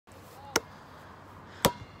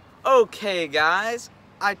Okay guys,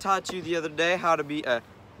 I taught you the other day how to be a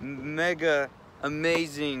mega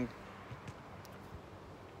amazing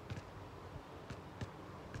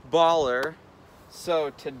baller.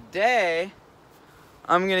 So today,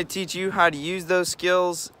 I'm gonna teach you how to use those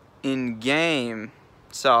skills in game.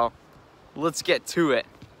 So let's get to it.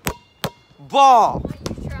 Ball!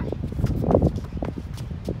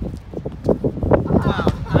 Wow,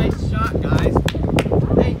 nice shot, guys.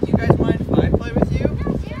 Hey, do you guys mind if I play with you?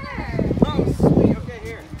 Yeah, sure. Oh, sweet. Okay,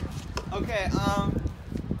 here. Okay,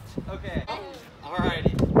 okay.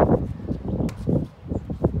 Alrighty.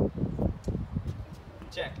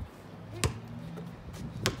 Check.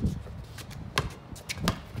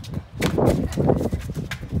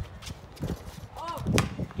 Oh,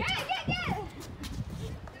 get it!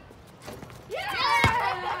 Yeah!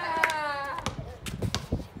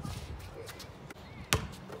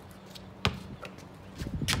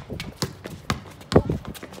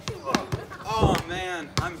 Oh man,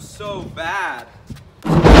 I'm so bad.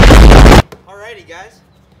 Alrighty guys,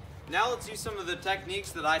 now let's use some of the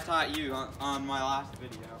techniques that I taught you on my last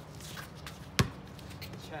video.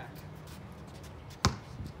 Check.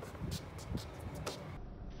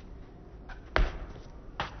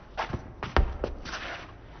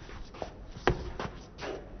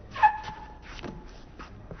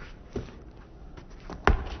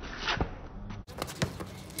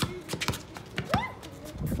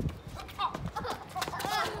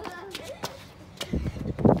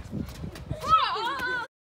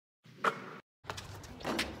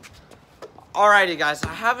 Alrighty guys,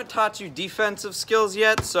 I haven't taught you defensive skills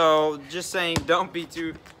yet, so just saying don't be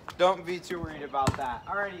too worried about that.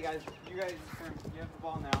 Alrighty guys, you have the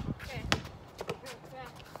ball now. Okay.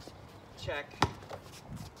 Check.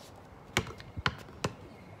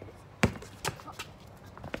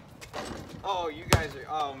 Oh, you guys are,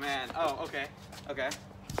 oh man. Oh, okay. Okay.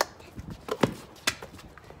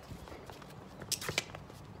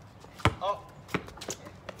 Oh.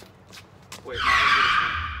 Wait, no, I'm gonna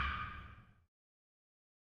swing.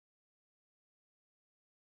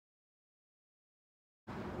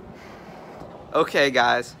 Okay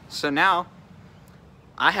guys, so now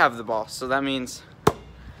I have the ball, so that means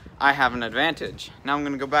I have an advantage. Now I'm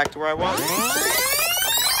gonna go back to where I was.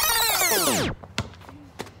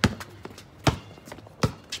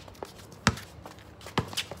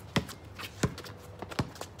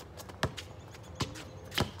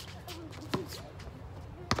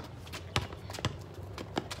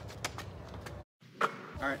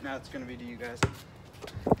 Alright, now it's gonna be to you guys.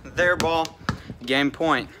 Their ball, game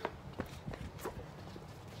point.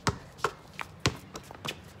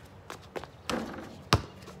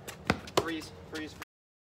 Freeze, freeze, freeze.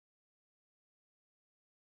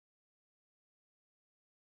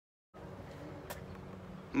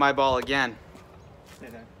 My ball again. Stay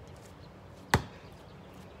there.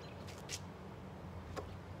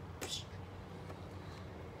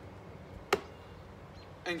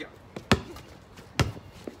 And go.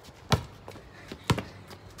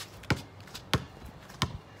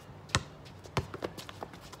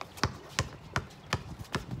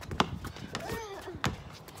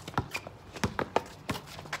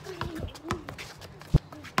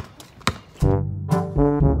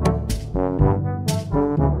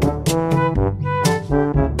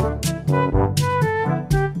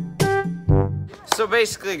 So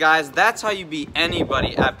basically, guys, that's how you beat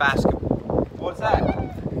anybody at basketball. What's that?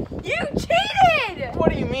 You cheated!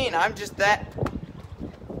 What do you mean? I'm just that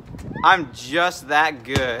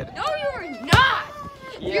good. No, you are not!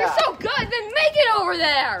 Yeah. You're so good, then make it over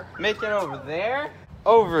there! Make it over there?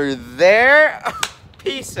 Over there?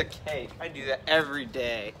 Piece of cake. I do that every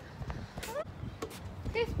day.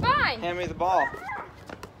 It's fine. Hand me the ball.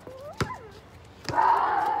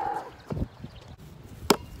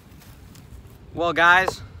 Well,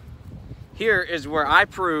 guys, here is where I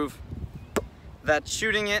prove that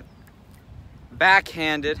shooting it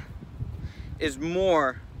backhanded is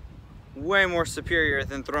way more superior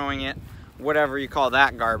than throwing it, whatever you call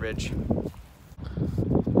that garbage.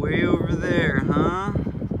 Way over there, huh?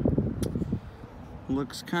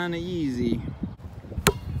 Looks kind of easy.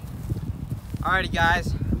 Alrighty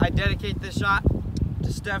guys, I dedicate this shot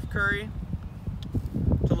to Steph Curry,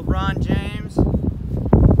 to LeBron James,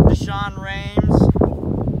 Deshaun Rames,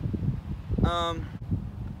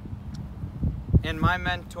 and my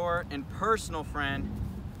mentor and personal friend,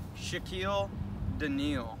 Shaquille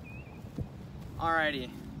O'Neal. Alrighty,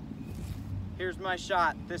 here's my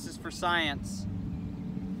shot. This is for science.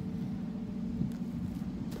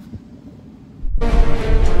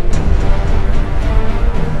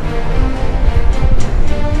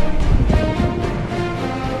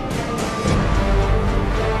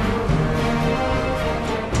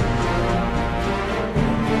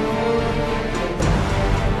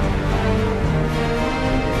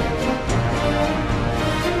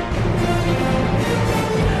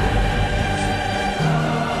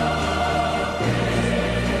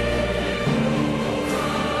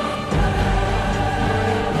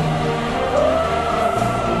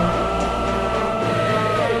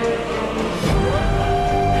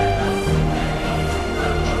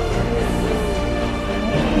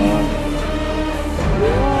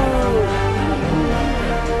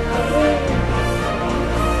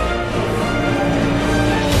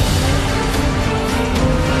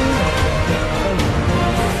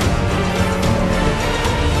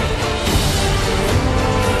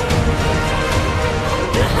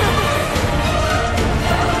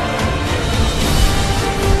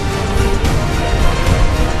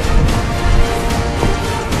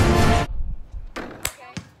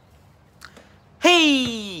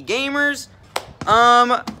 gamers.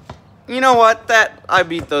 You know what? I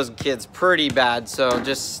beat those kids pretty bad, so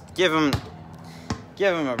just give them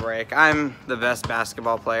a break. I'm the best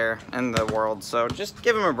basketball player in the world, so just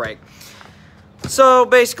give them a break. So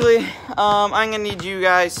basically, I'm gonna need you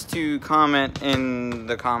guys to comment in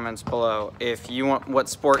the comments below if you want what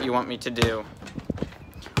sport you want me to do.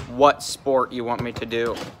 What sport you want me to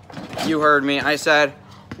do. You heard me. I said,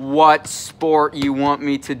 what sport you want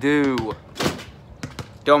me to do.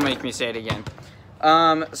 Don't make me say it again.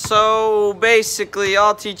 So basically,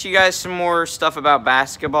 I'll teach you guys some more stuff about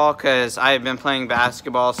basketball because I've been playing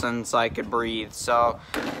basketball since I could breathe. So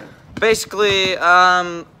basically,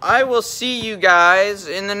 I will see you guys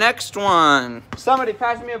in the next one. Somebody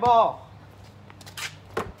pass me a ball.